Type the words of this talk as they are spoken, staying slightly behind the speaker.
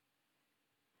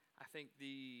think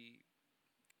the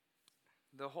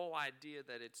whole idea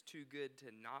that it's too good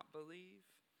to not believe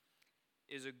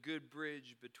is a good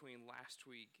bridge between last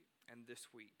week and this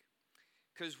week.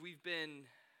 Because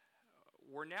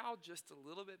we're now just a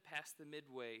little bit past the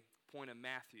midway point of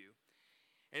Matthew.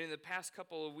 And in the past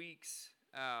couple of weeks,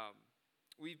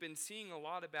 we've been seeing a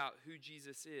lot about who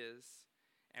Jesus is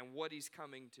and what he's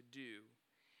coming to do.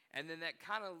 And then that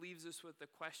kind of leaves us with the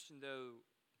question, though,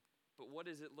 but what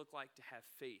does it look like to have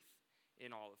faith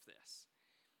in all of this?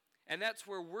 And that's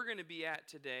where we're going to be at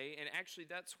today. And actually,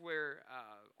 that's where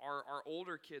our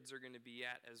older kids are going to be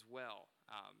at as well.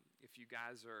 If you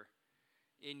guys are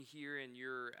in here and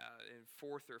you're in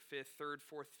third,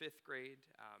 fourth, fifth grade,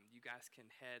 you guys can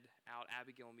head out.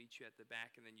 Abigail will meet you at the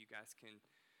back, and then you guys can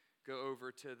go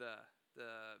over to the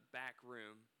back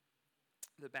room,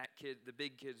 the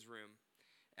big kids room,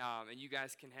 and you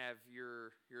guys can have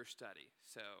your study.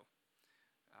 So,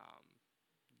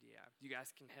 you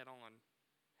guys can head on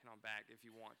back if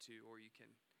you want to, or you can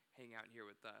hang out here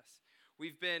with us.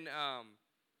 We've been,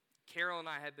 Carol and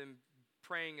I have been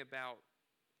praying about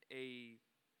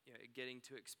getting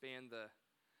to expand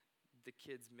the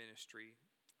kids ministry,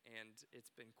 and it's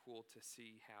been cool to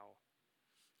see how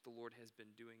the Lord has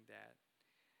been doing that.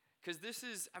 Because this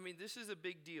is a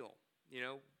big deal. You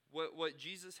know, what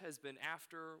Jesus has been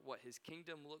after, what his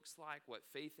kingdom looks like, what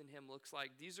faith in him looks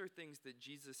like. These are things that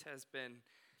Jesus has been,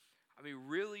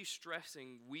 really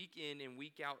stressing week in and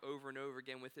week out over and over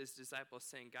again with his disciples,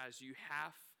 saying, guys, you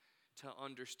have to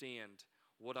understand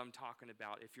what I'm talking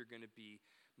about if you're going to be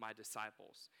my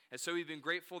disciples. And so we've been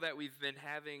grateful that we've been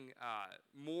having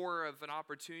more of an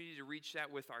opportunity to reach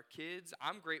that with our kids.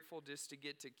 I'm grateful just to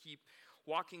get to keep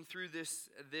walking through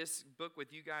this book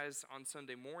with you guys on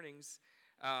Sunday mornings,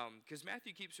 because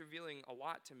Matthew keeps revealing a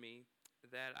lot to me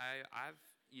that I've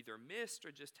either missed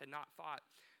or just had not thought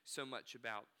so much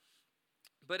about.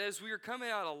 But as we were coming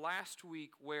out of last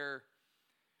week, where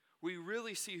we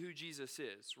really see who Jesus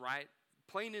is, right?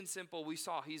 Plain and simple, we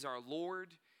saw he's our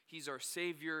Lord, he's our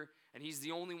Savior, and he's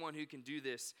the only one who can do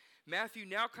this. Matthew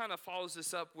now kind of follows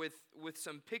this up with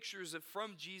some pictures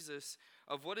from Jesus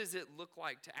of what does it look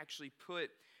like to actually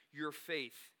put your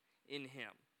faith in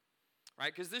him,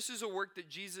 right? Because this is a work that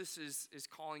Jesus is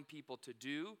calling people to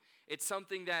do. It's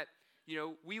something that,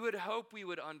 we would hope we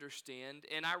would understand.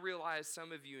 And I realize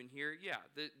some of you in here,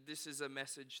 this is a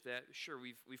message that, sure,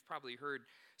 we've probably heard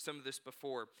some of this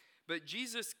before. But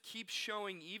Jesus keeps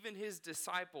showing even his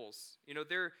disciples,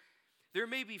 there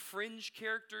may be fringe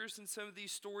characters in some of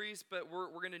these stories, but we're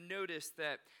going to notice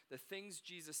that the things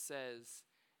Jesus says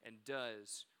and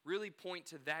does really point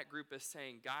to that group as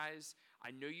saying, guys,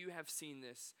 I know you have seen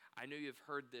this. I know you've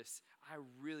heard this. I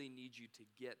really need you to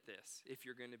get this if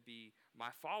you're going to be my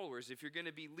followers, if you're going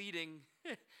to be leading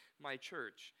my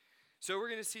church. So we're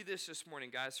going to see this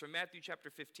morning, guys, from Matthew chapter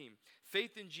 15.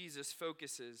 Faith in Jesus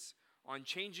focuses on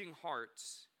changing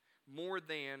hearts more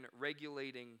than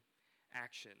regulating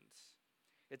actions.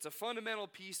 It's a fundamental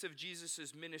piece of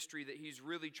Jesus' ministry that he's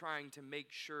really trying to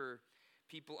make sure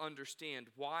people understand.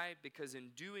 Why? Because in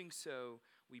doing so,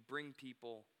 we bring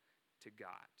people to God.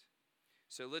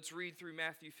 So let's read through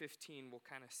Matthew 15. We'll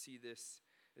kind of see this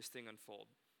thing unfold.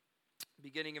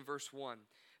 Beginning in verse 1.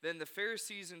 Then the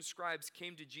Pharisees and scribes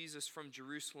came to Jesus from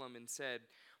Jerusalem and said,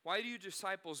 "Why do you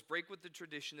disciples break with the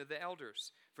tradition of the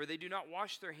elders? For they do not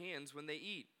wash their hands when they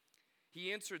eat."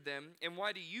 He answered them, "And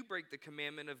why do you break the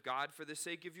commandment of God for the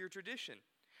sake of your tradition?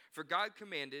 For God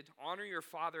commanded, 'Honor your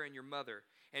father and your mother,'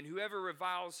 and whoever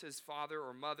reviles his father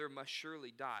or mother must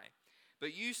surely die.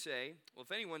 But you say, 'Well,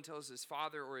 if anyone tells his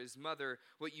father or his mother,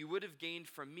 what you would have gained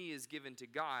from me is given to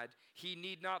God, he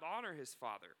need not honor his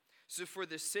father.' So for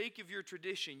the sake of your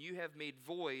tradition, you have made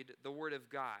void the word of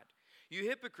God. You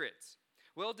hypocrites!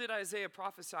 Well did Isaiah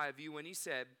prophesy of you when he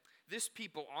said, 'This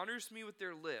people honors me with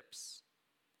their lips,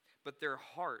 but their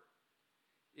heart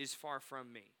is far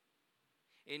from me.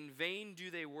 In vain do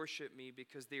they worship me,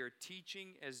 because they are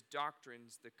teaching as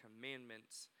doctrines the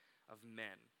commandments of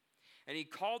men.' And he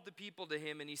called the people to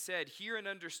him, and he said, 'Hear and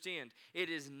understand, it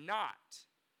is not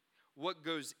what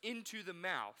goes into the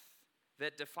mouth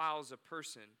that defiles a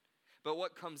person, but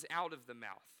what comes out of the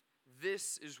mouth.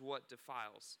 This is what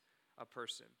defiles a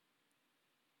person.'"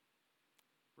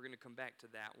 We're going to come back to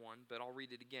that one, but I'll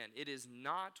read it again. "It is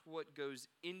not what goes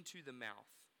into the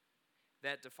mouth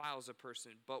that defiles a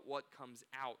person, but what comes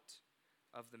out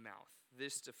of the mouth.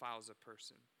 This defiles a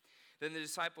person." Then the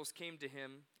disciples came to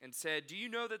him and said, "Do you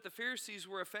know that the Pharisees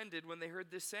were offended when they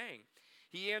heard this saying?"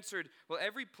 He answered, "Well,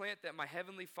 every plant that my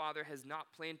heavenly Father has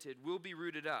not planted will be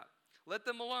rooted up. Let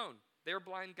them alone. They are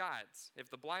blind guides. If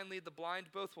the blind lead the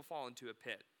blind, both will fall into a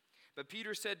pit. But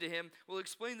Peter said to him, well,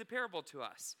 explain the parable to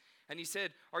us. And he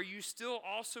said, are you still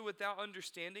also without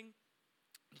understanding?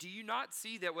 Do you not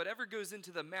see that whatever goes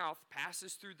into the mouth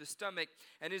passes through the stomach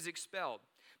and is expelled?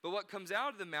 But what comes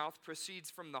out of the mouth proceeds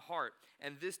from the heart,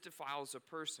 and this defiles a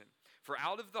person. For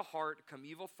out of the heart come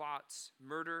evil thoughts,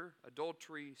 murder,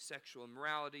 adultery, sexual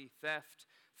immorality, theft,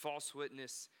 false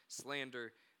witness,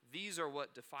 slander. These are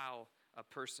what defile a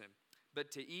person.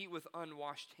 But to eat with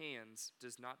unwashed hands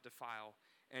does not defile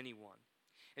anyone.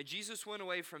 And Jesus went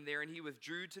away from there, and he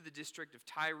withdrew to the district of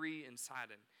Tyre and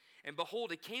Sidon. And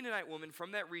behold, a Canaanite woman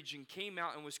from that region came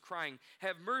out and was crying,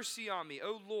 have mercy on me,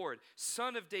 O Lord,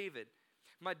 Son of David.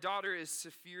 My daughter is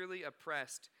severely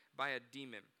oppressed by a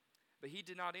demon. But he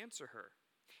did not answer her.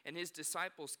 And his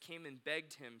disciples came and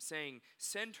begged him, saying,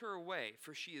 send her away,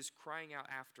 for she is crying out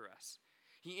after us.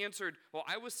 He answered, well,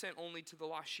 I was sent only to the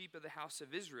lost sheep of the house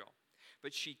of Israel.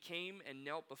 But she came and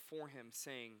knelt before him,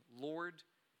 saying, Lord,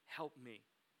 help me.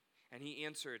 And he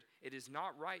answered, it is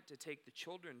not right to take the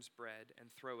children's bread and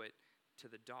throw it to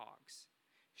the dogs.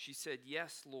 She said,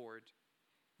 yes, Lord,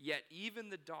 yet even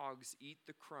the dogs eat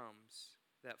the crumbs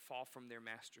that fall from their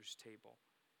master's table.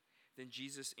 Then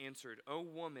Jesus answered, O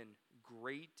woman,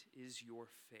 great is your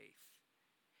faith.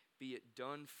 Be it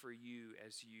done for you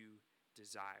as you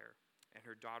desire. And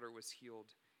her daughter was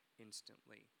healed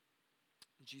instantly.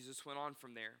 Jesus went on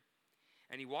from there,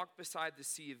 and he walked beside the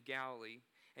Sea of Galilee,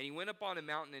 and he went up on a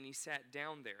mountain, and he sat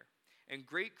down there. And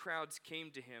great crowds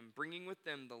came to him, bringing with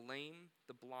them the lame,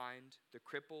 the blind, the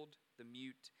crippled, the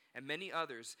mute, and many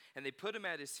others. And they put him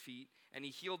at his feet, and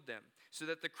he healed them, so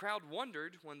that the crowd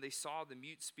wondered when they saw the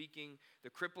mute speaking, the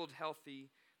crippled healthy,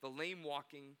 the lame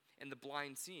walking, and the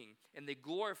blind seeing. And they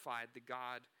glorified the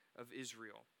God of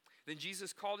Israel. Then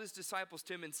Jesus called his disciples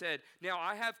to him and said, now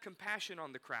I have compassion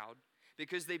on the crowd,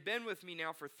 because they've been with me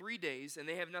now for 3 days, and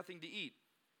they have nothing to eat.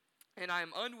 And I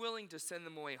am unwilling to send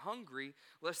them away hungry,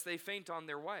 lest they faint on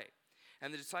their way.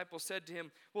 And the disciples said to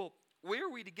him, well, where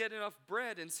are we to get enough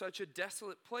bread in such a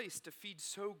desolate place to feed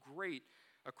so great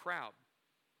a crowd?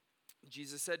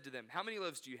 Jesus said to them, how many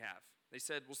loaves do you have? They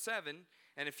said, well, 7,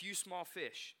 and a few small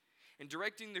fish. And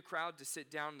directing the crowd to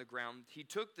sit down on the ground, he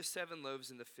took the 7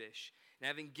 loaves and the fish, and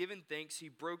having given thanks, he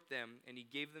broke them, and he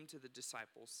gave them to the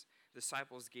disciples. The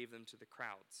disciples gave them to the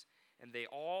crowds. And they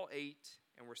all ate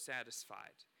and were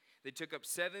satisfied. They took up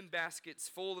 7 baskets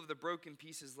full of the broken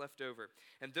pieces left over.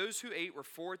 And those who ate were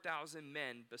 4,000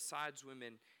 men, besides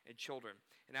women and children.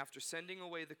 And after sending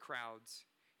away the crowds,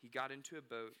 he got into a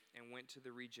boat and went to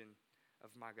the region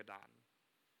of Magadan.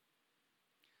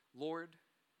 Lord,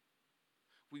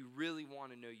 we really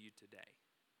want to know you today.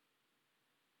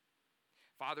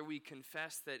 Father, we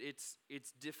confess that it's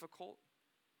difficult.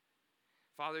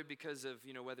 Father, because of,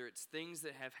 whether it's things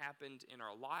that have happened in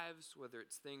our lives, whether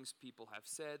it's things people have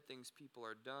said, things people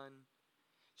are done,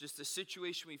 just the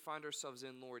situation we find ourselves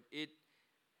in, Lord,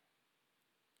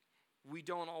 we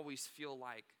don't always feel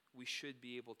like we should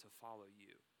be able to follow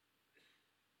you.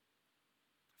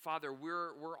 Father,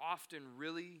 we're often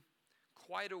really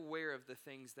quite aware of the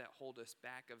things that hold us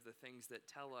back, of the things that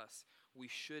tell us we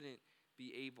shouldn't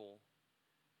be able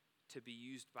to be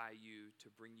used by you to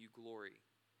bring you glory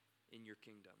in your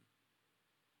kingdom.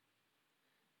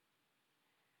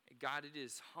 God, it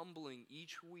is humbling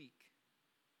each week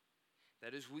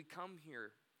that as we come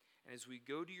here and as we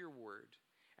go to your word,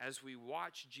 as we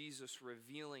watch Jesus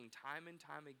revealing time and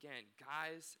time again,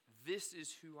 guys, this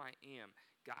is who I am.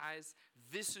 Guys,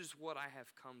 this is what I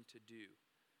have come to do.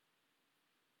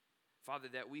 Father,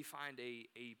 that we find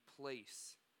a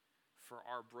place for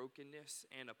our brokenness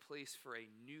and a place for a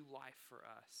new life for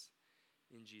us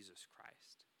in Jesus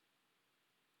Christ.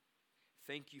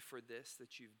 Thank you for this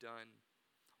that you've done,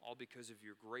 all because of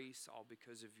your grace, all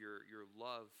because of your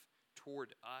love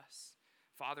toward us,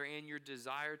 Father, and your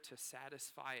desire to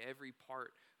satisfy every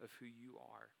part of who you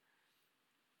are.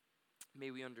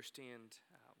 May we understand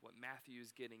what Matthew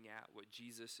is getting at, what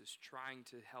Jesus is trying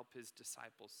to help his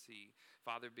disciples see,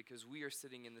 Father, because we are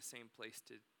sitting in the same place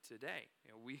today.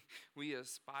 We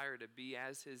aspire to be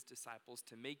as his disciples,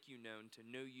 to make you known, to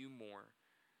know you more.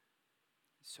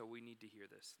 So we need to hear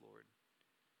this, Lord.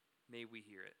 May we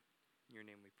hear it. In your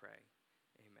name we pray.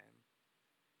 Amen.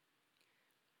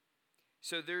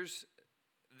 So there's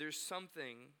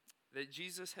something that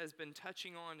Jesus has been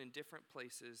touching on in different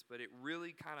places, but it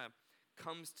really kind of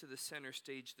comes to the center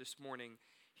stage this morning.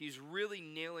 He's really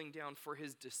nailing down for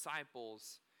his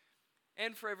disciples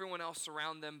and for everyone else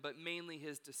around them, but mainly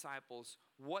his disciples,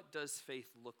 what does faith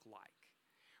look like?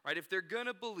 Right? If they're going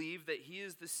to believe that he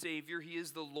is the Savior, he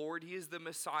is the Lord, he is the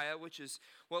Messiah, which is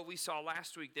what we saw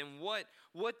last week, then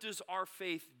what does our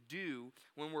faith do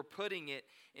when we're putting it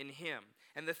in him?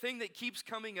 And the thing that keeps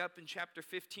coming up in chapter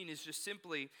 15 is just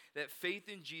simply that faith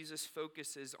in Jesus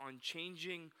focuses on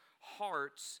changing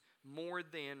hearts more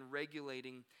than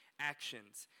regulating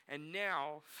actions. And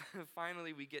now,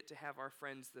 finally, we get to have our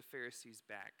friends, the Pharisees,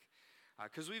 back.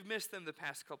 Because we've missed them the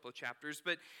past couple of chapters.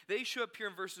 But they show up here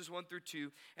in verses 1 through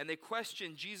 2, and they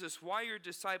question Jesus, why are your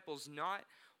disciples not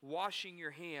washing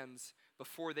your hands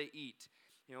before they eat?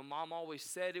 You know, Mom always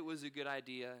said it was a good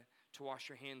idea to wash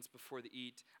your hands before they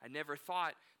eat. I never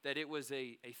thought that it was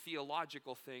a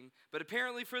theological thing, but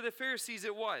apparently for the Pharisees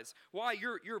it was. Why?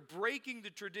 You're breaking the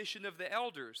tradition of the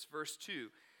elders, verse 2.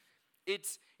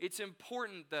 It's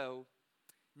important, though.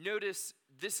 Notice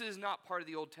this is not part of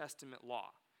the Old Testament law,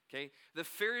 okay? The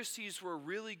Pharisees were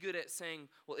really good at saying,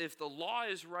 well, if the law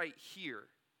is right here,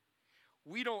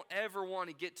 we don't ever want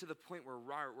to get to the point where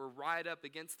we're right up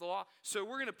against the law. So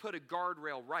we're going to put a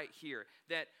guardrail right here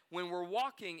that when we're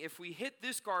walking, if we hit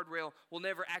this guardrail, we'll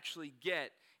never actually get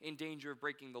in danger of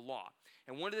breaking the law.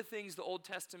 And one of the things the Old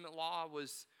Testament law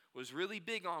was really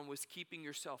big on was keeping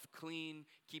yourself clean,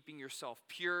 keeping yourself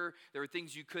pure. There were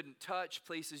things you couldn't touch,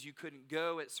 places you couldn't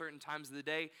go at certain times of the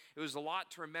day. It was a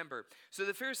lot to remember. So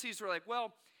the Pharisees were like,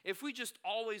 well, if we just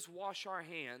always wash our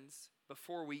hands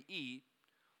before we eat,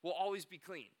 we'll always be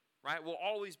clean, right? We'll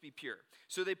always be pure.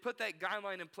 So they put that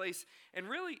guideline in place, and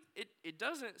really, it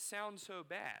doesn't sound so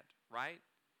bad, right?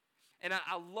 And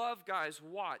I love, guys,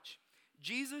 watch.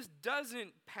 Jesus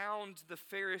doesn't pound the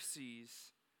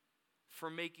Pharisees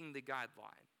for making the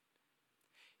guideline.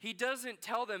 He doesn't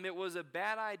tell them it was a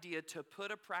bad idea to put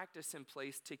a practice in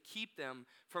place to keep them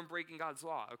from breaking God's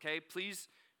law, okay? Please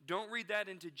don't read that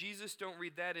into Jesus. Don't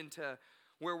read that into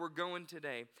where we're going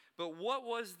today. But what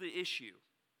was the issue?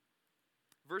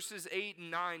 Verses 8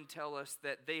 and 9 tell us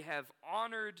that they have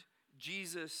honored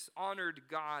Jesus, honored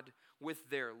God with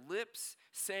their lips,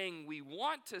 saying, we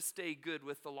want to stay good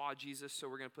with the law, Jesus, so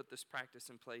we're going to put this practice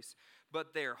in place.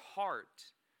 But their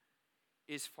heart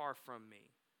is far from me.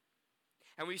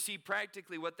 And we see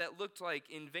practically what that looked like.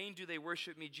 In vain do they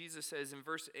worship me, Jesus says in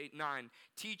verse 8-9,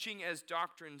 teaching as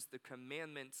doctrines the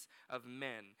commandments of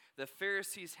men. The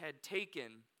Pharisees had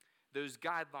taken those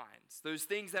guidelines, those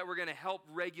things that were going to help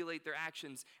regulate their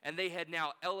actions, and they had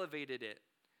now elevated it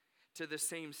to the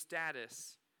same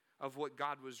status of what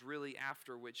God was really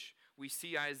after, which we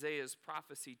see Isaiah's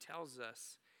prophecy tells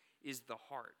us is the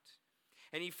heart.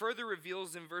 And he further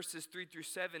reveals in verses 3 through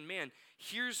 7, man,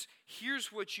 here's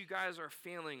what you guys are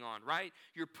failing on, right?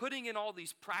 You're putting in all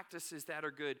these practices that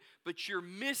are good, but you're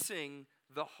missing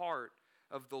the heart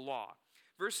of the law.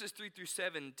 Verses 3 through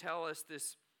 7 tell us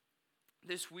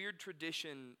this weird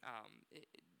tradition,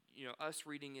 us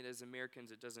reading it as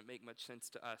Americans, it doesn't make much sense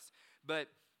to us. But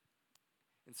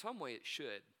in some way it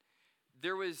should.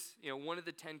 There was, one of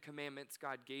the 10 commandments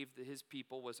God gave to his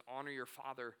people was honor your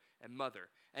father and mother.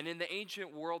 And in the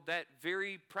ancient world, that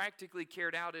very practically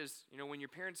carried out as, when your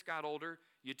parents got older,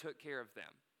 you took care of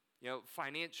them.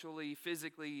 Financially,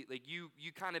 physically, like you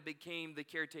kind of became the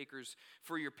caretakers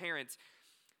for your parents.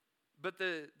 But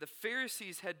the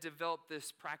Pharisees had developed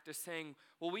this practice saying,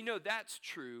 well, we know that's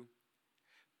true,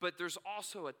 but there's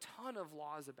also a ton of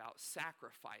laws about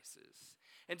sacrifices.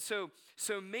 And so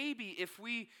maybe if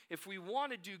we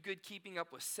want to do good keeping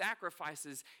up with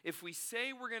sacrifices, if we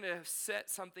say we're going to set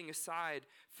something aside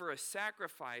for a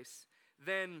sacrifice,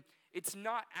 then it's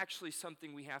not actually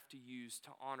something we have to use to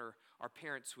honor our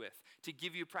parents with. To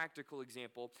give you a practical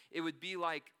example, it would be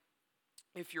like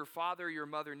if your father or your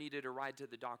mother needed a ride to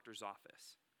the doctor's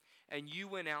office, and you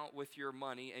went out with your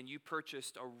money and you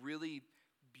purchased a really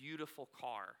beautiful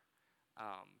car.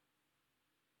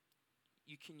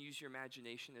 You can use your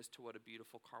imagination as to what a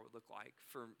beautiful car would look like.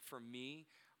 For me,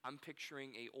 I'm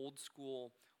picturing a old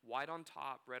school, white on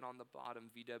top, red on the bottom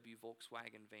VW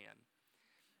Volkswagen van.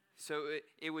 So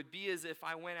it would be as if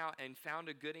I went out and found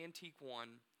a good antique one,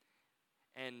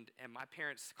 and my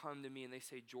parents come to me and they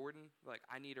say, Jordan, like,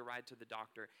 I need a ride to the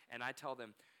doctor. And I tell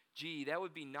them, gee, that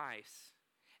would be nice,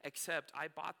 except I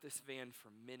bought this van for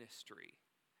ministry.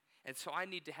 And so I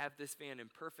need to have this van in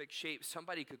perfect shape.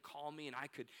 Somebody could call me and I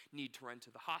could need to run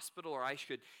to the hospital, or I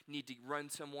should need to run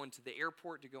someone to the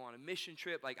airport to go on a mission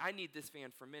trip. Like, I need this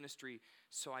van for ministry,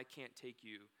 so I can't take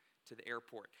you to the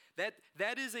airport.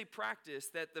 That is a practice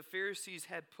that the Pharisees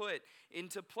had put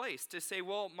into place to say,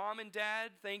 well, Mom and Dad,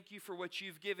 thank you for what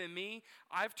you've given me.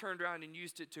 I've turned around and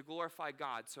used it to glorify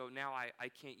God, so now I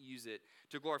can't use it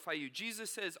to glorify you.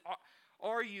 Jesus says,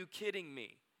 are you kidding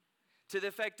me? To the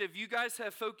effect of, you guys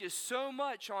have focused so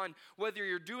much on whether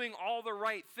you're doing all the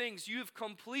right things, you've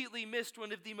completely missed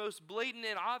one of the most blatant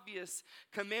and obvious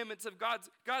commandments of God's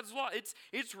law.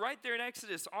 It's right there in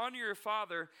Exodus. Honor your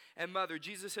father and mother.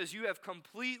 Jesus says you have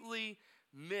completely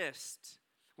missed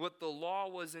what the law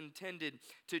was intended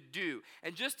to do.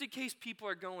 And just in case people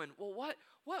are going, well,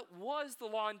 what was the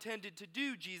law intended to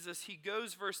do, Jesus? He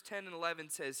goes, verse 10 and 11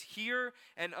 says, hear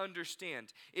and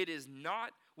understand. It is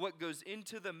not what goes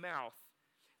into the mouth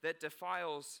that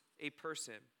defiles a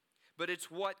person, but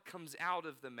it's what comes out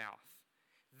of the mouth.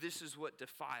 This is what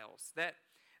defiles. That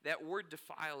word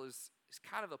defile is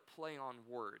kind of a play on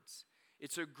words.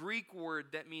 It's a Greek word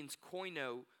that means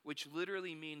koino, which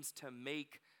literally means to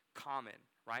make common,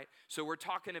 right? So we're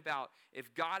talking about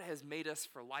if God has made us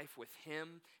for life with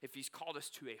him, if he's called us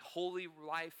to a holy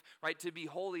life, right? To be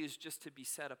holy is just to be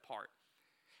set apart.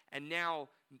 And now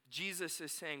Jesus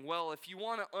is saying, well, if you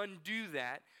want to undo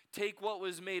that, take what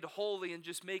was made holy and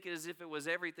just make it as if it was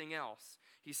everything else.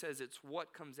 He says it's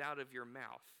what comes out of your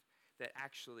mouth that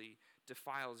actually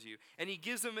defiles you. And he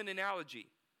gives them an analogy.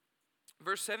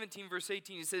 Verse 17, verse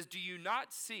 18, he says, do you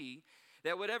not see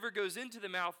that whatever goes into the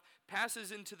mouth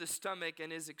passes into the stomach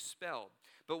and is expelled?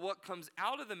 But what comes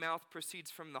out of the mouth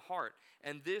proceeds from the heart,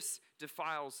 and this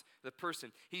defiles the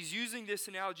person. He's using this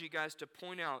analogy, guys, to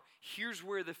point out, here's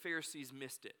where the Pharisees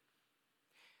missed it.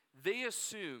 They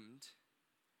assumed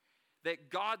that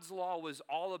God's law was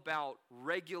all about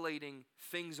regulating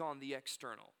things on the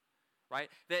external. Right?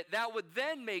 That would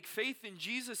then make faith in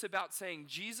Jesus about saying,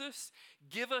 Jesus,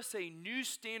 give us a new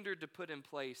standard to put in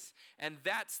place, and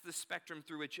that's the spectrum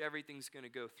through which everything's going to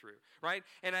go through. Right?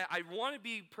 And I want to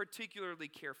be particularly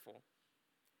careful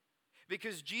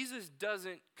because Jesus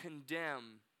doesn't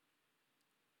condemn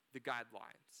the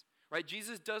guidelines. Right?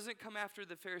 Jesus doesn't come after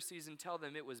the Pharisees and tell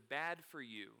them it was bad for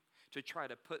you to try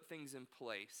to put things in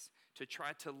place, to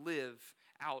try to live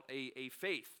out a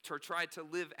faith, to try to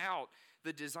live out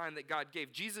the design that God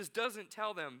gave. Jesus doesn't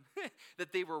tell them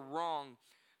that they were wrong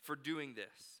for doing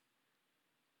this.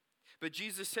 But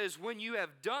Jesus says, when you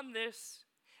have done this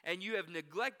and you have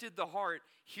neglected the heart,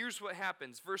 here's what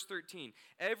happens. Verse 13,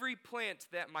 every plant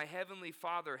that my heavenly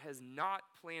Father has not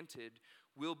planted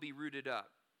will be rooted up.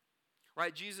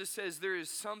 Right? Jesus says there is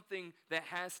something that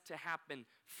has to happen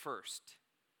first.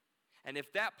 And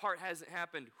if that part hasn't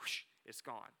happened, whoosh, it's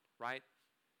gone, right?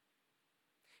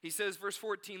 He says, verse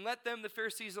 14, let them, the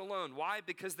Pharisees, alone. Why?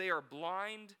 Because they are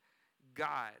blind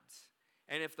guides.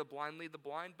 And if the blind lead the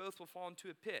blind, both will fall into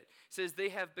a pit. It says they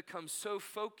have become so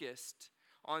focused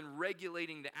on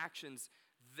regulating the actions,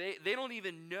 they don't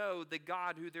even know the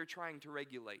God who they're trying to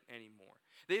regulate anymore.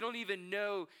 They don't even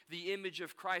know the image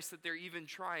of Christ that they're even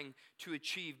trying to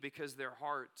achieve because their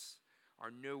hearts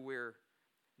are nowhere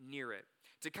near it.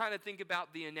 To kind of think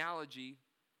about the analogy,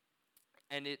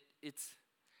 and it's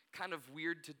kind of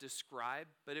weird to describe,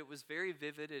 but it was very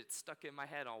vivid. It stuck in my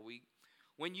head all week.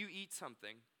 When you eat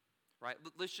something, right,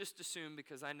 let's just assume,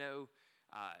 because I know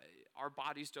our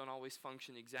bodies don't always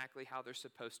function exactly how they're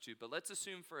supposed to, but let's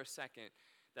assume for a second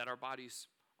that our bodies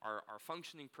are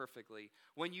functioning perfectly.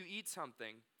 When you eat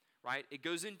something, right, it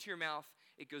goes into your mouth,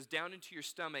 it goes down into your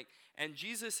stomach, and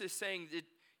Jesus is saying that,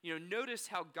 notice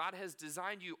how God has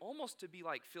designed you almost to be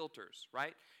like filters,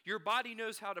 right? Your body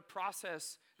knows how to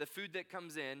process the food that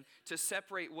comes in to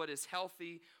separate what is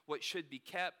healthy, what should be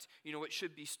kept, what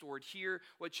should be stored here,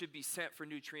 what should be sent for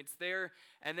nutrients there.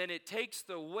 And then it takes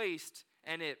the waste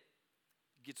and it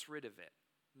gets rid of it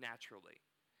naturally.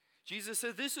 Jesus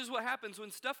says this is what happens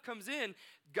when stuff comes in.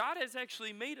 God has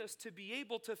actually made us to be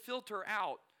able to filter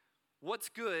out what's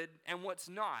good and what's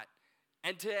not,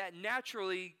 and to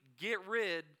naturally get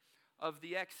rid of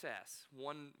the excess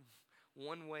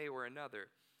one way or another.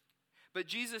 But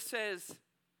Jesus says,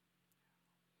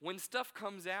 when stuff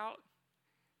comes out,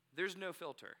 there's no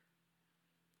filter.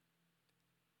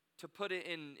 To put it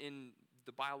in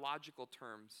the biological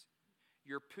terms,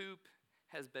 your poop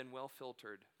has been well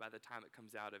filtered by the time it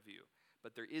comes out of you,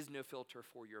 but there is no filter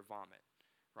for your vomit,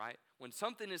 right? When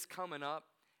something is coming up,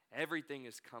 everything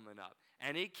is coming up.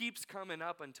 And it keeps coming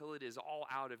up until it is all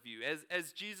out of you.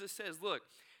 As Jesus says, look,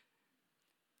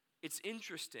 it's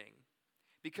interesting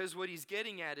because what he's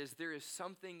getting at is there is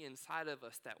something inside of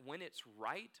us that when it's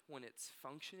right, when it's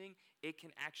functioning, it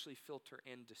can actually filter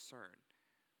and discern.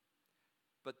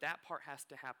 But that part has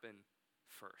to happen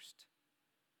first.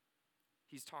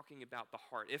 He's talking about the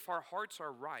heart. If our hearts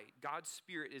are right, God's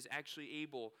Spirit is actually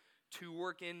able to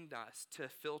work in us, to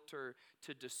filter,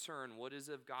 to discern what is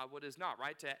of God, what is not,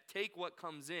 right? To take what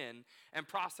comes in and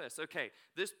process, okay,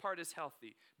 this part is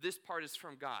healthy, this part is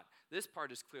from God, this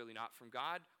part is clearly not from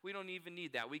God. We don't even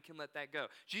need that. We can let that go.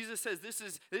 Jesus says this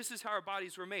is how our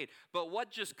bodies were made. But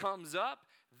what just comes up,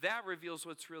 that reveals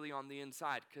what's really on the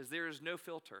inside, because there is no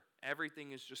filter.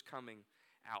 Everything is just coming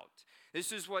out.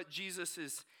 This is what Jesus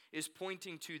is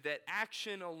pointing to, that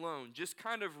action alone, just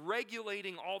kind of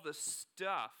regulating all the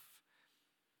stuff,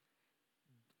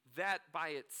 that by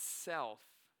itself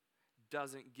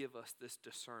doesn't give us this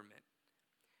discernment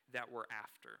that we're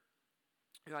after.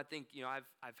 I think,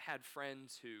 I've had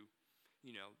friends who,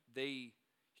 you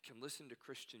can listen to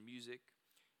Christian music,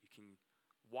 you can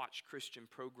watch Christian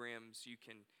programs, you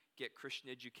can get Christian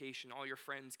education, all your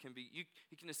friends can be, you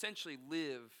can essentially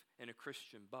live in a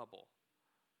Christian bubble.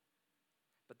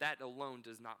 But that alone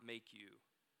does not make you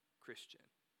Christian,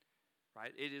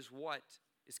 right? It is what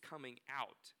is coming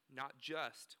out, not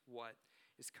just what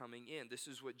is coming in. This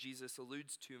is what Jesus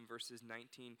alludes to in verses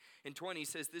 19 and 20. He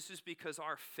says, this is because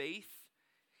our faith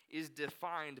is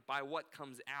defined by what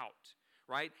comes out,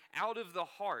 right? Out of the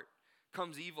heart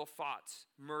comes evil thoughts,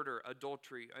 murder,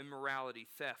 adultery, immorality,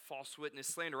 theft, false witness,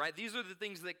 slander, right? These are the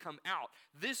things that come out.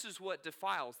 This is what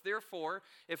defiles. Therefore,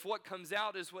 if what comes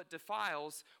out is what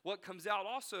defiles, what comes out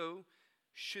also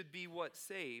should be what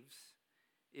saves,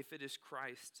 if it is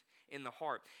Christ in the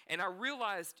heart. And I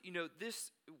realized,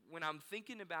 this, when I'm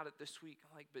thinking about it this week,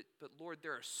 I'm like, but Lord,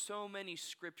 there are so many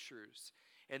scriptures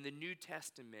in the New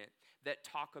Testament that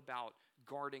talk about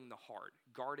guarding the heart,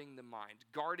 guarding the mind,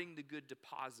 guarding the good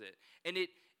deposit. And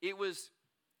it was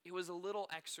a little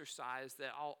exercise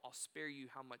that I'll spare you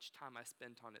how much time I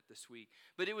spent on it this week.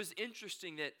 But it was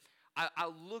interesting that I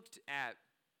looked at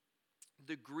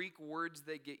the Greek words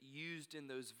that get used in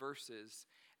those verses.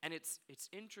 And it's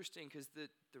interesting because the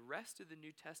rest of the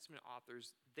New Testament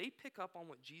authors, they pick up on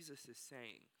what Jesus is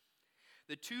saying.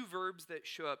 The two verbs that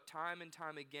show up time and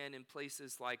time again in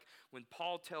places like when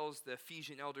Paul tells the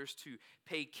Ephesian elders to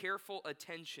pay careful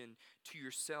attention to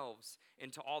yourselves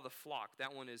and to all the flock.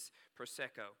 That one is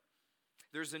proseko.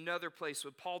 There's another place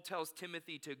where Paul tells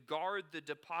Timothy to guard the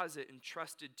deposit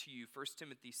entrusted to you, 1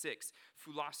 Timothy 6,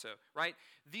 phulasso, right?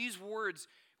 These words,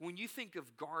 when you think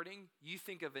of guarding, you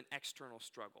think of an external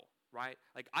struggle, right?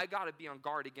 Like, I got to be on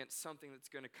guard against something that's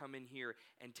going to come in here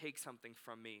and take something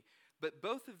from me. But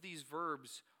both of these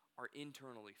verbs are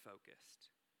internally focused.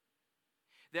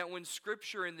 That when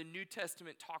Scripture in the New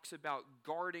Testament talks about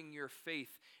guarding your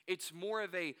faith, it's more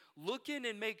of a look in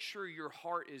and make sure your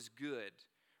heart is good,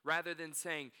 rather than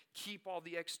saying keep all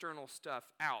the external stuff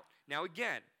out. Now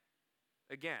again,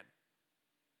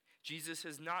 Jesus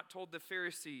has not told the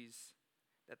Pharisees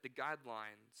that the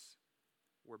guidelines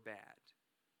were bad.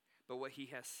 But what he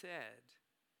has said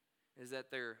is that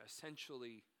they're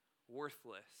essentially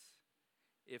worthless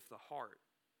if the heart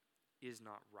is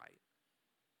not right.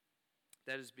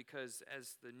 That is because,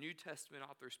 as the New Testament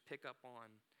authors pick up on,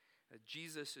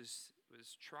 Jesus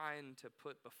was trying to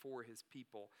put before his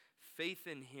people, faith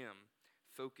in him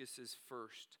focuses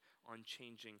first on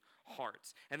changing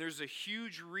hearts. And there's a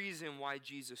huge reason why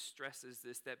Jesus stresses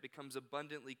this that becomes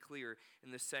abundantly clear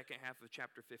in the second half of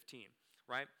chapter 15,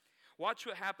 right? Watch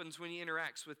what happens when he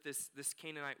interacts with this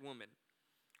Canaanite woman.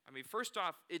 I mean, first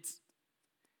off,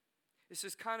 this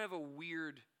is kind of a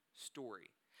weird story.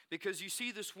 Because you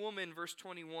see this woman, verse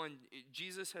 21,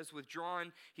 Jesus has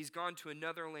withdrawn. He's gone to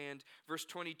another land. Verse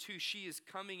 22, she is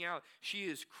coming out. She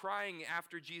is crying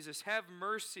after Jesus, have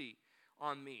mercy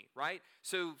on me, right?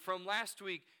 So from last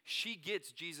week, she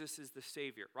gets Jesus as the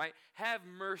Savior, right? Have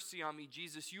mercy on me,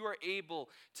 Jesus. You are able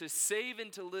to save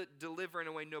and to deliver in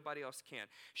a way nobody else can.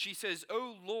 She says,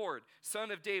 oh Lord, Son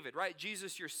of David, right?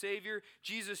 Jesus, your Savior.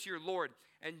 Jesus, your Lord.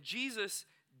 And Jesus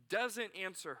doesn't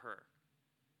answer her.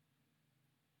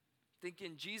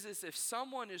 Thinking, Jesus, if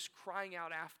someone is crying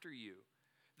out after you,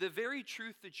 the very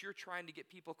truth that you're trying to get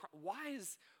people, why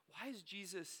is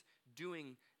Jesus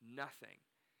doing nothing?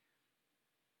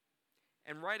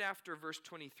 And right after verse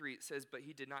 23, it says, but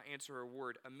he did not answer a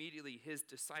word. Immediately his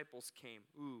disciples came.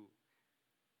 Ooh,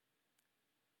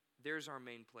 there's our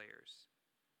main players.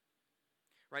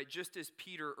 Right, just as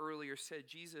Peter earlier said,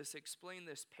 Jesus, explain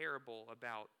this parable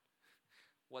about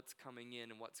what's coming in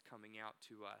and what's coming out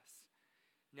to us.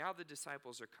 Now the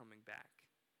disciples are coming back.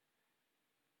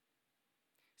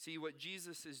 See, what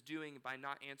Jesus is doing by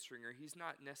not answering her, he's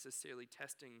not necessarily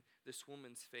testing this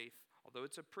woman's faith, although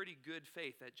it's a pretty good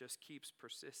faith that just keeps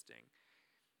persisting.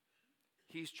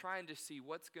 He's trying to see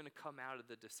what's going to come out of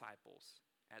the disciples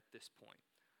at this point.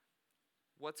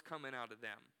 What's coming out of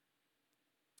them?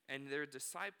 And their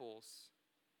disciples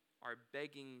are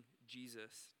begging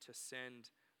Jesus to send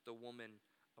the woman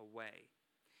away.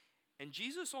 And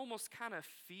Jesus almost kind of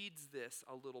feeds this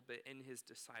a little bit in his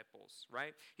disciples,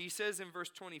 right? He says in verse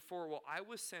 24, well, I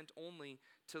was sent only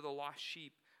to the lost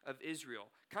sheep of Israel.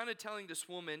 Kind of telling this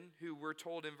woman, who we're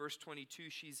told in verse 22,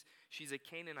 she's a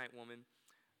Canaanite woman,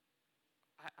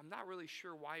 I'm not really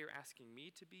sure why you're asking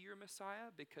me to be your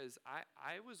Messiah, because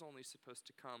I was only supposed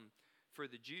to come for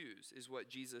the Jews, is what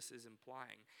Jesus is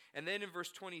implying. And then in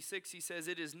verse 26, he says,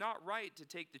 it is not right to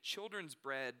take the children's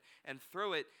bread and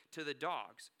throw it to the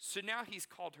dogs. So now he's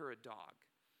called her a dog,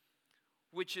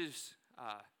 which is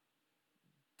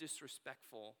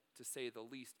disrespectful to say the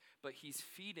least, but he's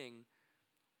feeding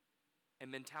a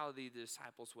mentality the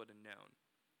disciples would have known.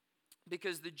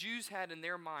 Because the Jews had in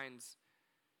their minds,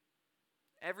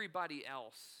 everybody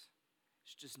else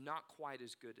is just not quite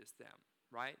as good as them,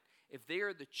 right? If they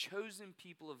are the chosen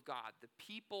people of God, the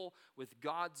people with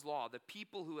God's law, the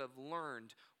people who have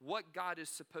learned what God is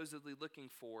supposedly looking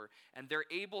for, and they're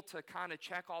able to kind of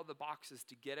check all the boxes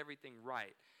to get everything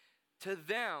right, to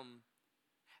them,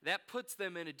 that puts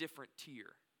them in a different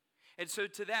tier. And so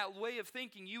to that way of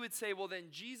thinking, you would say, well then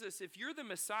Jesus, if you're the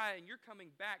Messiah and you're coming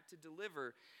back to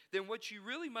deliver, then what you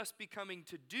really must be coming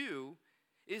to do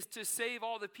is to save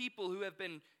all the people who have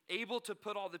been able to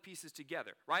put all the pieces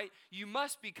together, right? You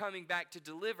must be coming back to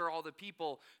deliver all the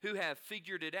people who have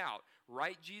figured it out,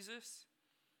 right, Jesus?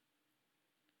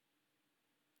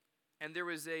 And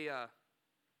there's a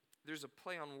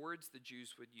play on words the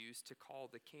Jews would use to call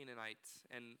the Canaanites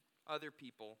and other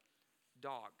people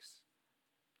dogs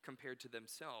compared to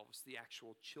themselves, the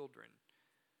actual children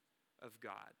of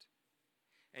God.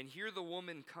 And here the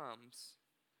woman comes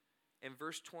in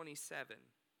verse 27,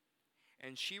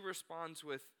 and she responds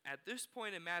with, at this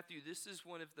point in Matthew, this is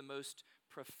one of the most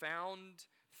profound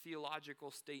theological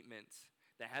statements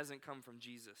that hasn't come from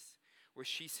Jesus, where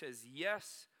she says,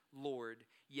 yes, Lord,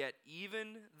 yet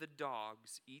even the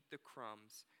dogs eat the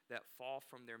crumbs that fall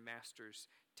from their master's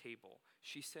table.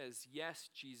 She says, yes,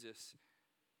 Jesus,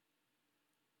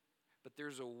 but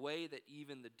there's a way that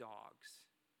even the dogs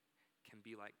can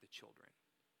be like the children.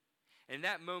 In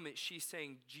that moment, she's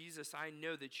saying, Jesus, I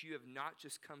know that you have not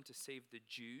just come to save the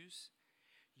Jews,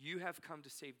 you have come to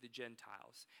save the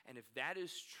Gentiles. And if that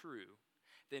is true,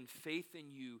 then faith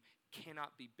in you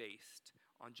cannot be based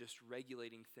on just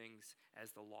regulating things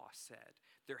as the law said.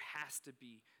 There has to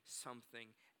be something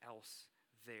else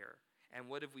there. And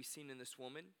what have we seen in this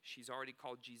woman? She's already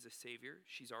called Jesus Savior.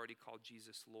 She's already called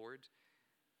Jesus Lord.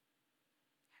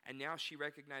 And now she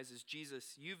recognizes,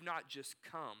 Jesus, you've not just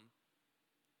come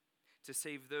to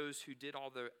save those who did all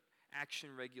the action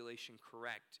regulation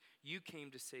correct. You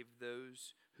came to save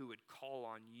those who would call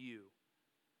on you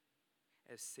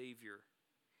as Savior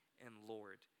and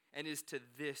Lord. And is to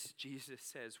this, Jesus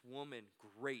says, woman,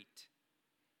 great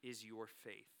is your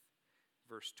faith.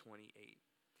 Verse 28.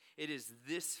 It is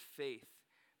this faith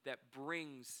that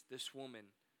brings this woman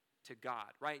to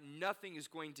God, right? Nothing is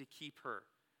going to keep her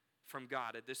from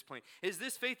God at this point. Is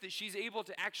this faith that she's able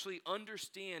to actually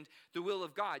understand the will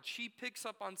of God. She picks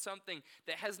up on something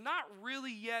that has not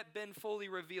really yet been fully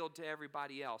revealed to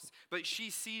everybody else, but she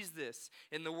sees this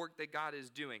in the work that God is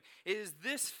doing. It is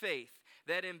this faith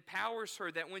that empowers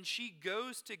her, that when she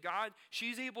goes to God,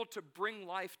 she's able to bring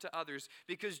life to others,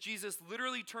 because Jesus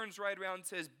literally turns right around and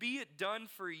says, be it done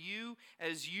for you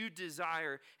as you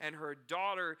desire, and her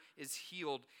daughter is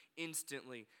healed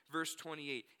instantly. Verse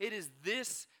 28. It is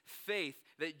this faith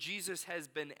that Jesus has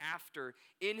been after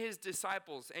in his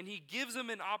disciples, and he gives them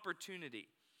an opportunity,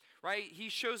 right? He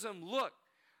shows them, look,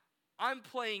 I'm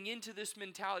playing into this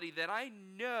mentality that I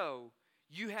know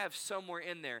you have somewhere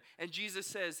in there. And Jesus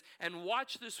says, and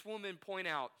watch this woman point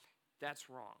out, that's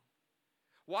wrong.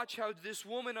 Watch how this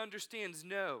woman understands,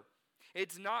 no,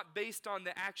 it's not based on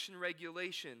the action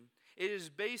regulation. It is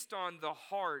based on the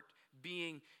heart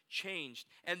being changed.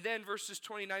 And then verses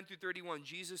 29 through 31,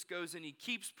 Jesus goes and he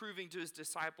keeps proving to his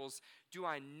disciples, do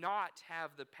I not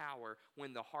have the power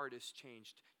when the heart is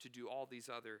changed to do all these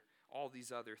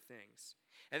other things?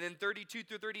 And then 32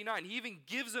 through 39, he even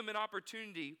gives them an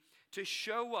opportunity to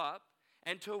show up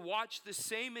and to watch the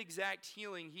same exact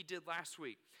healing he did last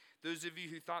week. Those of you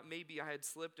who thought maybe I had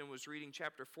slipped and was reading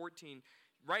chapter 14,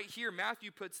 right here,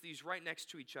 Matthew puts these right next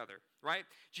to each other, right?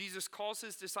 Jesus calls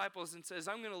his disciples and says,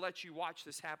 I'm going to let you watch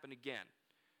this happen again,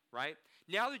 right?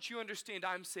 Now that you understand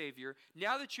I'm Savior,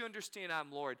 now that you understand I'm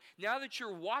Lord, now that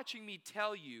you're watching me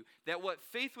tell you that what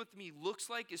faith with me looks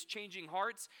like is changing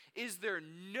hearts, is there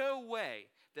no way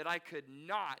that I could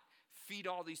not feed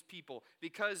all these people?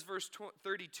 Because verse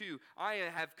 32, I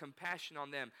have compassion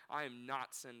on them. I am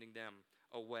not sending them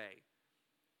away.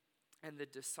 And the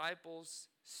disciples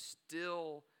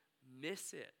still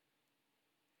miss it.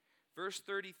 Verse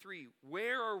 33,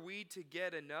 where are we to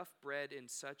get enough bread in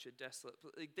such a desolate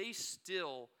place? They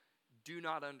still do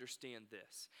not understand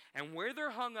this. And where they're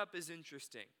hung up is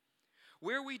interesting.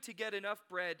 Where are we to get enough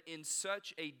bread in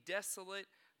such a desolate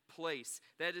place?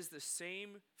 That is the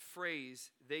same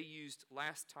phrase they used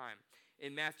last time.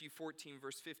 In Matthew 14,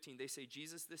 verse 15, they say,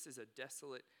 Jesus, this is a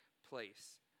desolate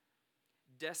place.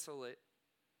 Desolate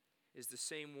is the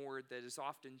same word that is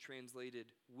often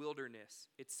translated wilderness.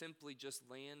 It's simply just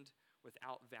land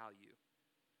without value.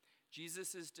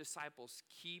 Jesus' disciples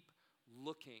keep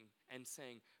looking and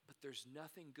saying, but there's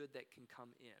nothing good that can come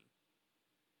in.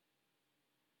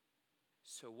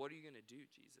 So what are you going to do,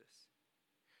 Jesus?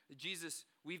 Jesus,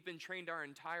 we've been trained our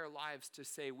entire lives to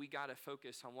say we got to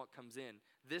focus on what comes in.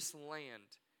 This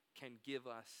land can give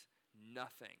us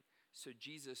nothing. So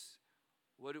Jesus,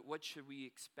 what should we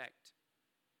expect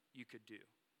you could do?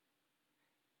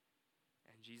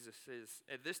 And Jesus says,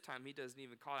 at this time, he doesn't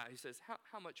even call out. He says,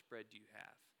 how much bread do you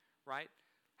have, right?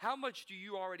 How much do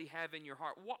you already have in your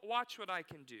heart? Watch what I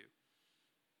can do.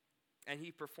 And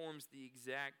he performs the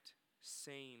exact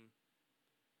same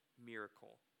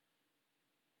miracle.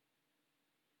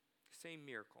 Same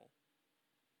miracle.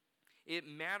 It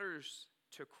matters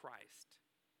to Christ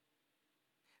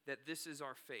that this is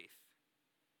our faith.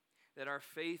 That our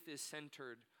faith is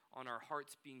centered on our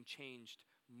hearts being changed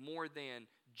more than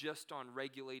just on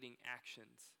regulating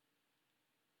actions.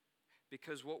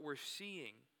 Because what we're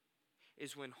seeing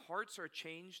is when hearts are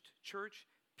changed, church,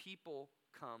 people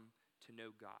come to know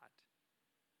God.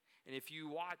 And if you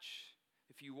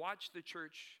watch the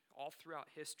church all throughout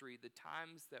history, the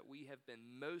times that we have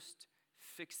been most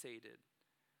fixated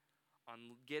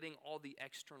on getting all the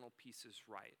external pieces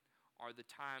right are the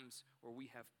times where we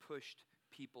have pushed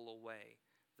people away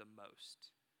the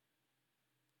most.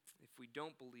 If we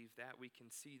don't believe that, we can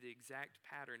see the exact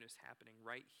pattern is happening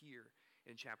right here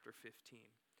in chapter 15.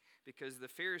 Because the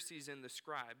Pharisees and the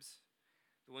scribes,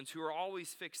 the ones who are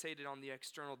always fixated on the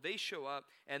external, they show up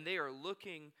and they are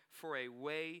looking for a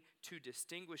way to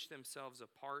distinguish themselves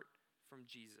apart from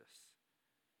Jesus.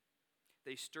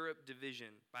 They stir up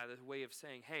division by the way of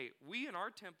saying, hey, we in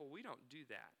our temple, we don't do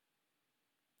that.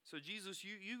 So Jesus,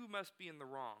 you must be in the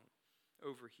wrong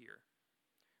over here.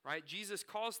 Right? Jesus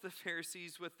calls the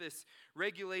Pharisees with this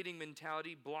regulating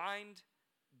mentality blind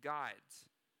guides.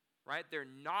 Right? They're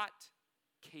not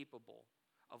capable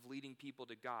of leading people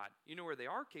to God. You know where they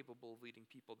are capable of leading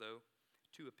people, though?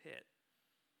 To a pit.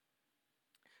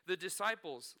 The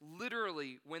disciples,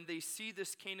 literally, when they see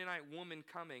this Canaanite woman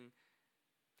coming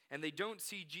and they don't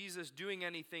see Jesus doing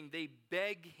anything, they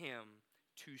beg him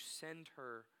to send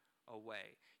her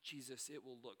away. Jesus, it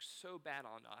will look so bad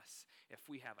on us if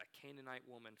we have a Canaanite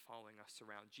woman following us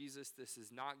around. Jesus, this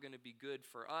is not going to be good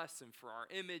for us and for our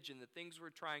image and the things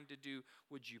we're trying to do.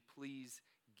 Would you please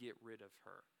get rid of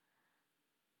her?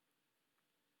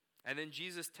 And then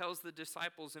Jesus tells the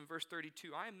disciples in verse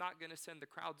 32, I am not going to send the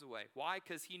crowds away. Why?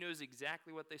 Because he knows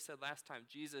exactly what they said last time.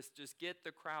 Jesus, just get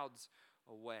the crowds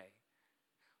away.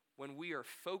 When we are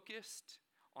focused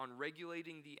on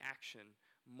regulating the action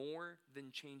more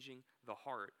than changing the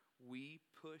heart, we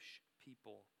push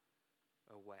people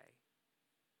away.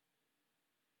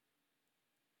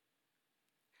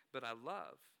 But I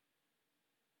love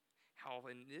how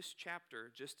in this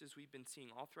chapter, just as we've been seeing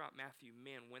all throughout Matthew,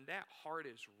 man, when that heart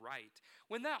is right,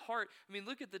 when that heart, I mean,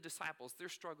 look at the disciples, they're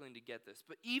struggling to get this,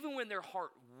 but even when their heart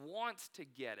wants to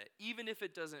get it, even if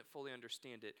it doesn't fully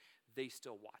understand it, they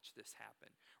still watch this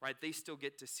happen, right? They still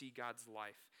get to see God's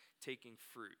life taking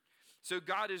fruit. So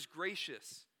God is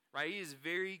gracious, right? He is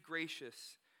very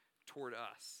gracious toward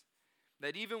us.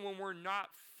 That even when we're not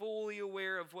fully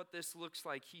aware of what this looks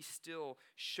like, he still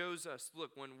shows us,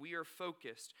 look, when we are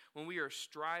focused, when we are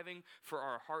striving for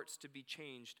our hearts to be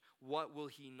changed, what will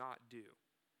he not do?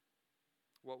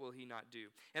 What will he not do?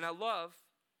 And I love,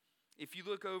 if you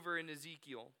look over in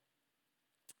Ezekiel,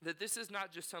 that this is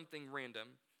not just something random.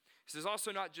 This is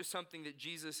also not just something that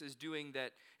Jesus is doing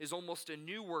that is almost a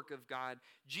new work of God.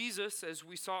 Jesus, as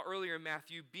we saw earlier in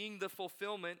Matthew, being the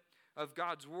fulfillment of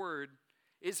God's word,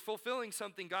 is fulfilling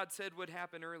something God said would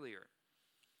happen earlier.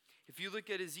 If you look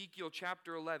at Ezekiel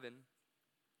chapter 11,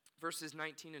 verses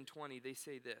 19 and 20, they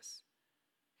say this.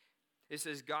 It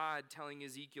says, God telling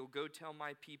Ezekiel, go tell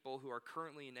my people who are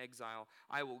currently in exile,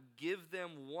 I will give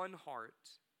them one heart,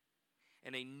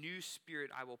 and a new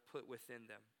spirit I will put within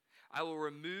them. I will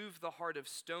remove the heart of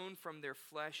stone from their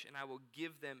flesh, and I will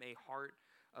give them a heart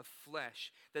of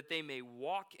flesh, that they may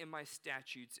walk in my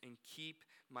statutes and keep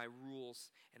my rules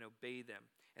and obey them.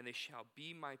 And they shall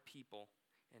be my people,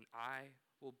 and I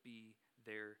will be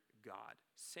their God.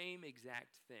 Same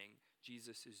exact thing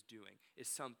Jesus is doing is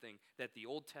something that the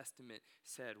Old Testament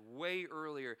said way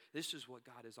earlier. This is what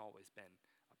God has always been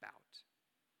about.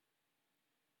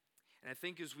 And I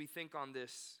think as we think on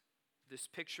this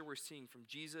picture we're seeing from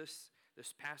Jesus,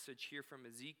 this passage here from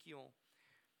Ezekiel,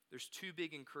 there's two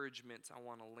big encouragements I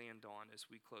want to land on as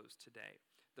we close today.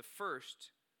 The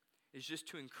first is just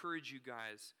to encourage you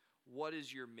guys, what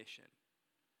is your mission?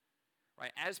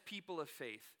 right? As people of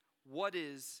faith,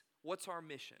 what's our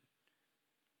mission?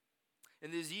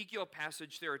 In the Ezekiel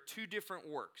passage, there are two different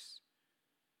works.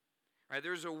 Right,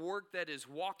 there's a work that is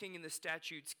walking in the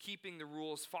statutes, keeping the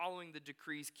rules, following the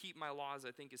decrees, keep my laws,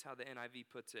 I think is how the NIV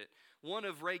puts it. One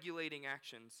of regulating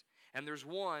actions, and there's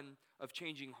one of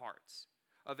changing hearts,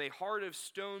 of a heart of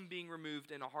stone being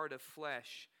removed and a heart of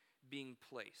flesh being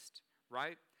placed,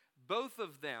 right? Both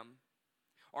of them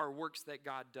are works that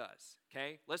God does,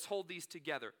 okay? Let's hold these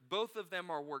together. Both of them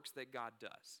are works that God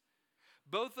does.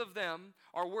 Both of them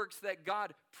are works that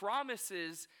God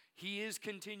promises he is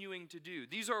continuing to do.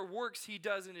 These are works he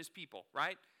does in his people,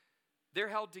 right? They're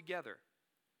held together.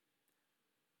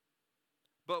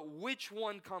 But which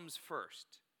one comes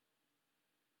first?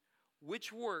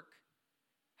 Which work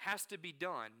has to be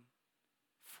done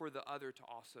for the other to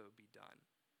also be done?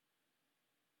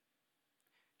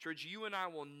 Church, you and I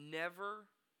will never,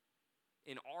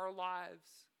 in our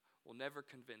lives, will never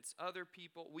convince other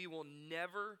people. We will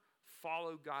never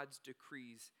follow God's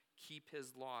decrees, keep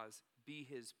his laws, be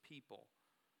his people,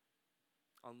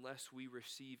 unless we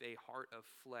receive a heart of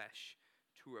flesh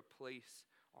to replace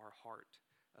our heart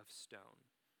of stone.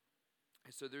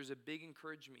 And so there's a big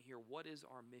encouragement here. What is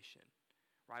our mission,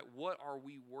 right? What are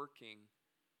we working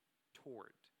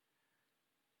toward?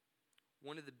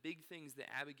 One of the big things that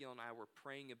Abigail and I were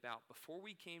praying about before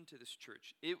we came to this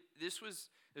church, this was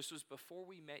before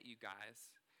we met you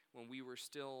guys, when we were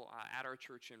still at our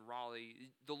church in Raleigh.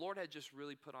 The Lord had just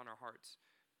really put on our hearts,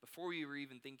 before we were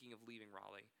even thinking of leaving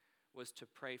Raleigh, was to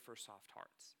pray for soft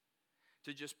hearts.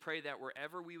 To just pray that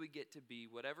wherever we would get to be,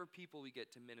 whatever people we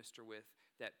get to minister with,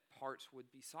 that hearts would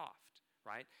be soft,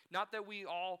 right? Not that we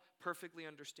all perfectly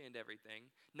understand everything,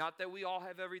 not that we all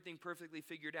have everything perfectly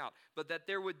figured out, but that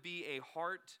there would be a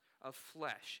heart of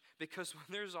flesh. Because when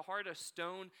there's a heart of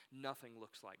stone, nothing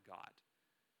looks like God.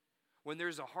 When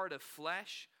there's a heart of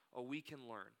flesh, we can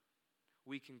learn,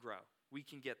 we can grow, we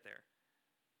can get there.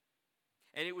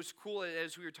 And it was cool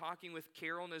as we were talking with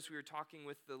Carol and as we were talking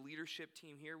with the leadership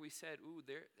team here, we said, ooh,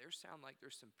 there sound like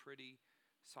there's some pretty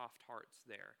soft hearts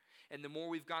there. And the more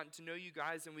we've gotten to know you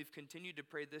guys and we've continued to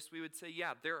pray this, we would say,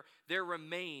 yeah, there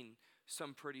remain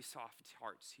some pretty soft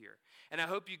hearts here. And I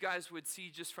hope you guys would see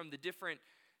just from the different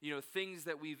things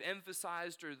that we've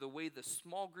emphasized, or the way the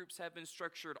small groups have been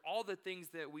structured, all the things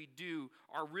that we do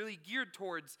are really geared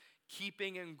towards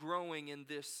keeping and growing in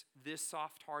this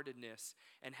soft-heartedness.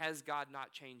 And has God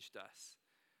not changed us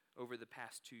over the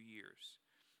past 2 years?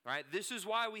 Right? This is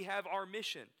why we have our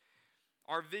mission,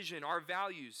 our vision, our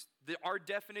values, our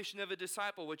definition of a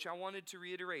disciple, which I wanted to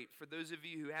reiterate for those of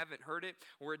you who haven't heard it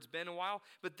or it's been a while.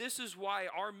 But this is why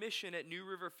our mission at New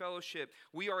River Fellowship,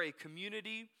 we are a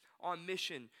community on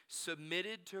mission,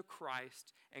 submitted to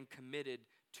Christ and committed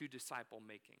to disciple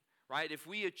making, right? If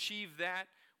we achieve that,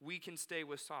 we can stay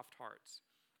with soft hearts.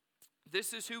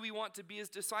 This is who we want to be as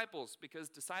disciples, because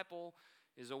disciple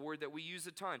is a word that we use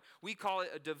a ton. We call it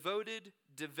a devoted,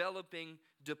 developing,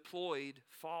 deployed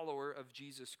follower of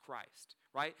Jesus Christ,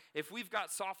 right? If we've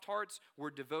got soft hearts,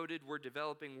 we're devoted, we're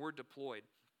developing, we're deployed.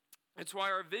 That's why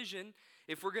our vision,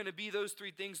 if we're going to be those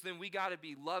three things, then we got to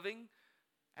be loving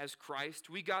as Christ,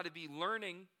 we got to be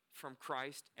learning from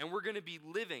Christ, and we're going to be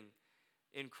living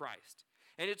in Christ.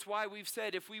 And it's why we've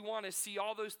said if we want to see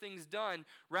all those things done,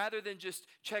 rather than just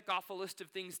check off a list of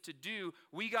things to do,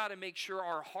 we got to make sure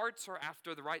our hearts are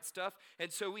after the right stuff.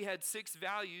 And so we had 6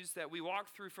 values that we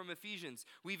walked through from Ephesians.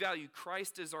 We value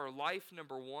Christ as our life,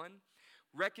 number 1.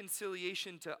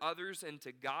 Reconciliation to others and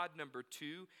to God, number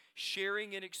 2.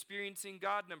 Sharing and experiencing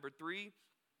God, number 3.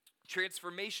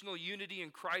 Transformational unity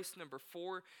in Christ, number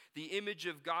 4. The image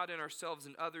of God in ourselves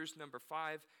and others, number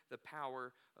 5. The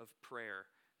power of prayer,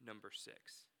 number 6.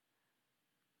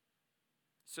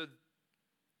 So,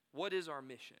 what is our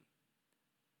mission?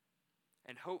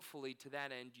 And hopefully, to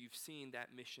that end, you've seen that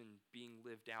mission being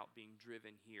lived out, being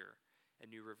driven here at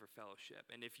New River Fellowship.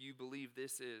 And if you believe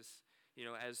this is,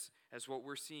 as what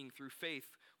we're seeing through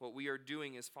faith, what we are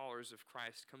doing as followers of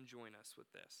Christ, come join us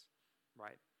with this,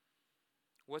 right?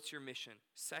 What's your mission?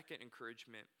 Second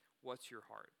encouragement, what's your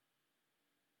heart?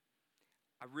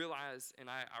 I realize, and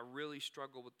I really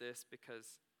struggle with this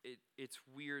because it's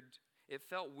weird. It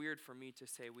felt weird for me to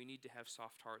say we need to have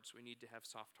soft hearts, we need to have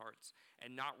soft hearts,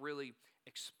 and not really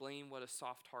explain what a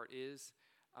soft heart is.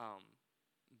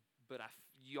 But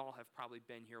you all have probably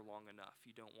been here long enough.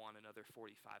 You don't want another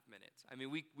 45 minutes. I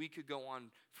mean, we could go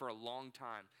on for a long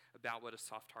time about what a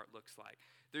soft heart looks like.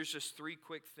 There's just 3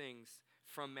 quick things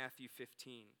from Matthew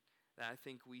 15 that I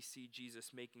think we see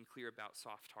Jesus making clear about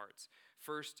soft hearts.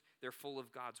 First, they're full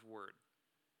of God's word.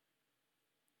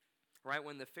 Right?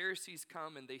 When the Pharisees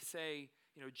come and they say,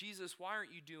 Jesus, why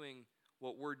aren't you doing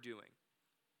what we're doing.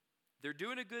 They're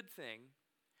doing a good thing.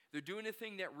 They're doing a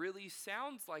thing that really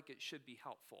sounds like it should be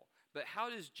helpful. But how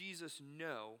does Jesus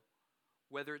know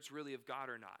whether it's really of God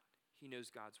or not? He knows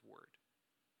God's word.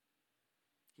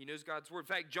 He knows God's word. In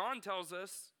fact, John tells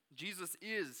us Jesus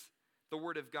is the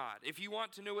word of God. If you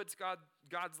want to know what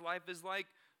God's life is like,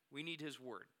 we need his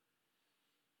word.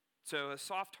 So a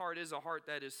soft heart is a heart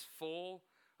that is full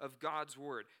of God's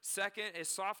word. Second, a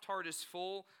soft heart is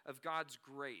full of God's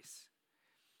grace.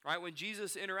 Right? When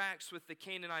Jesus interacts with the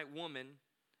Canaanite woman,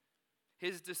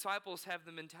 his disciples have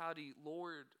the mentality,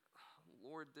 Lord,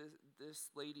 this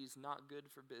lady's not good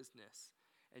for business.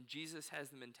 And Jesus has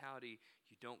the mentality,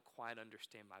 you don't quite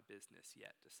understand my business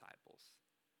yet, disciples,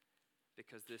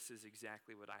 because this is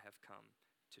exactly what I have come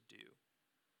to do.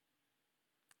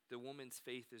 The woman's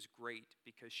faith is great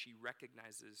because she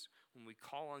recognizes when we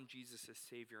call on Jesus as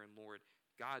Savior and Lord,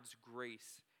 God's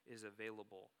grace is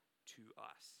available to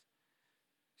us.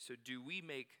 So do we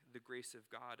make the grace of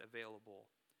God available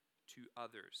to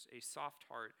others? A soft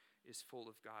heart is full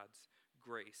of God's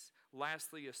grace.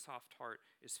 Lastly, a soft heart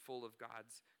is full of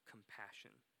God's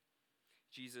compassion.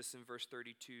 Jesus in verse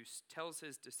 32 tells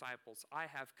his disciples, I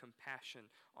have compassion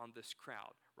on this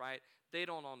crowd, right? They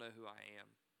don't all know who I am,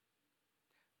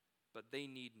 but they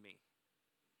need me.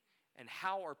 And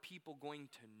how are people going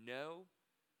to know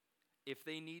if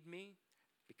they need me?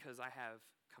 Because I have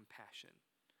compassion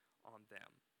on them.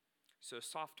 So a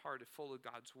soft heart is full of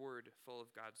God's word, full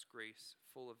of God's grace,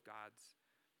 full of God's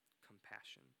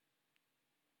compassion.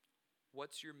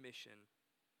 What's your mission?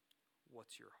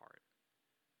 What's your heart?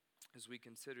 As we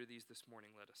consider these this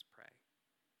morning, let us pray.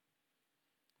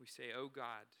 We say, oh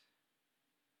God,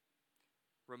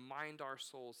 remind our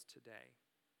souls today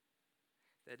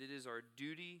that it is our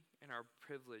duty and our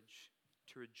privilege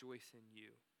to rejoice in you.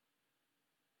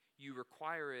 You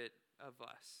require it of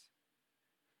us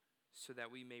so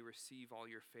that we may receive all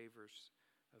your favors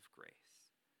of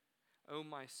grace. O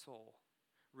my soul,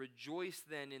 rejoice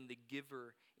then in the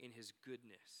giver in his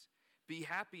goodness. Be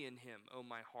happy in him, O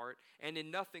my heart, and in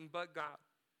nothing but God.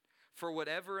 For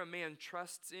whatever a man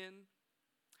trusts in,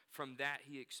 from that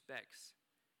he expects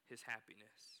his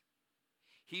happiness.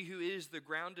 He who is the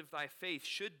ground of thy faith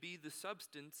should be the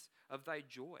substance of thy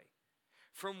joy.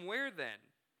 From where then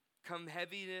come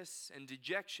heaviness and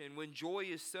dejection when joy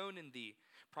is sown in thee,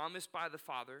 promised by the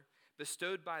Father,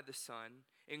 bestowed by the Son,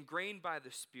 ingrained by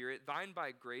the Spirit, thine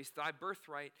by grace, thy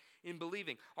birthright in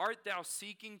believing? Art thou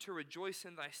seeking to rejoice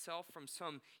in thyself from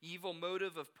some evil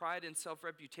motive of pride and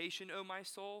self-reputation, O my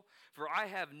soul? For I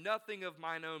have nothing of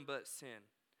mine own but sin,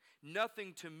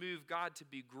 nothing to move God to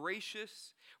be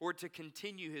gracious or to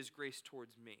continue his grace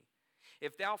towards me.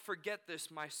 If thou forget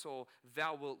this, my soul,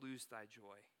 thou wilt lose thy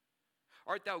joy.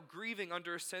 Art thou grieving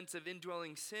under a sense of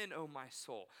indwelling sin, O my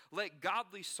soul? Let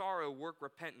godly sorrow work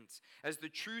repentance, as the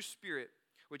true spirit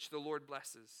which the Lord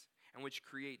blesses, and which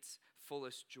creates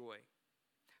fullest joy.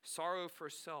 Sorrow for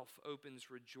self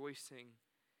opens rejoicing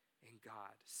in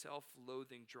God.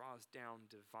 Self-loathing draws down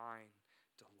divine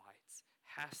delights.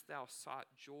 Hast thou sought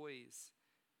joys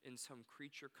in some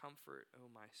creature comfort, O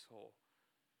my soul?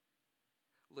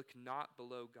 Look not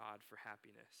below God for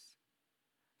happiness.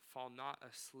 Fall not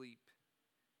asleep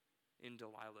in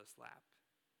Delilah's lap.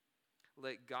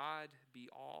 Let God be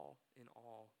all in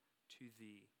all to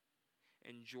thee,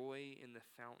 and joy in the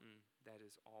fountain that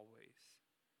is always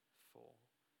full.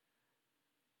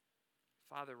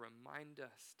 Father, remind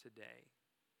us today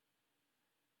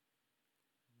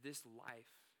this life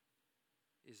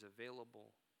is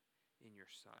available in your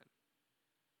Son.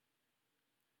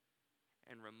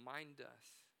 And remind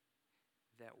us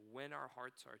that when our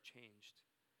hearts are changed,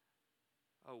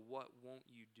 oh, what won't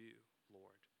you do,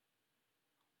 Lord?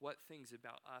 What things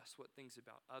about us, what things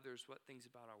about others, what things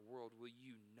about our world will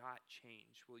you not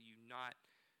change? Will you not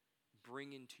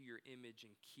bring into your image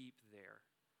and keep there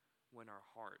when our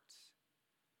hearts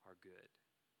are good?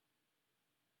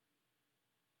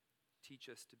 Teach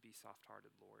us to be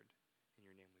soft-hearted, Lord. In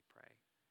your name we pray.